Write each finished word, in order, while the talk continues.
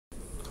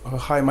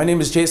Hi, my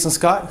name is Jason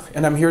Scott,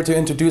 and I'm here to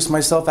introduce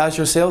myself as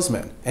your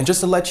salesman. And just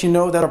to let you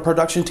know that our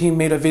production team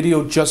made a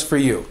video just for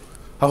you.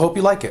 I hope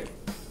you like it.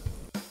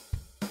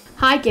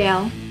 Hi,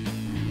 Gayle.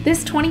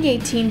 This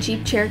 2018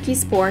 Jeep Cherokee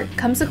Sport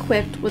comes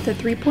equipped with a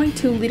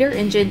 3.2-liter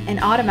engine and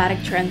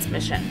automatic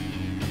transmission,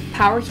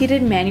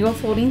 power-heated manual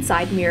folding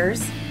side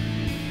mirrors,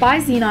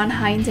 bi-xenon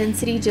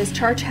high-intensity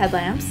discharge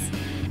headlamps,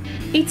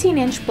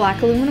 18-inch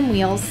black aluminum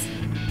wheels,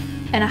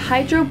 and a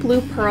hydro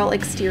blue pearl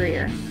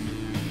exterior.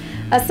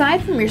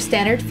 Aside from your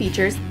standard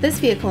features, this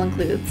vehicle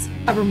includes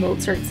a remote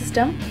start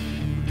system,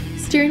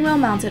 steering wheel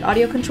mounted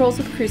audio controls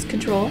with cruise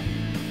control,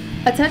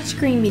 a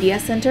touchscreen media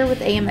center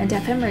with AM and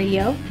FM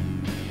radio,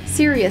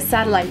 Sirius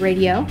satellite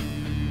radio,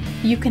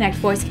 Uconnect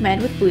voice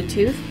command with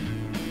Bluetooth,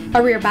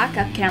 a rear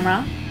backup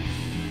camera,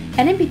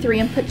 an MP3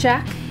 input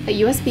jack,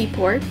 a USB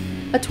port,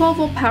 a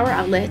 12-volt power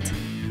outlet,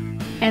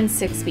 and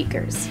 6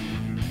 speakers.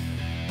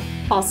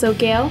 Also,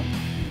 Gayle,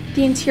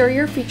 the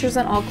interior features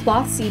an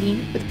all-cloth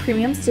seating with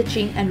premium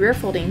stitching and rear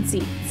folding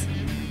seats.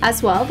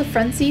 As well, the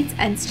front seats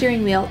and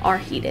steering wheel are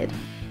heated.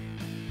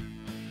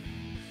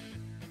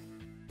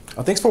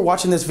 Thanks for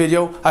watching this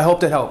video. I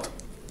hope it helped.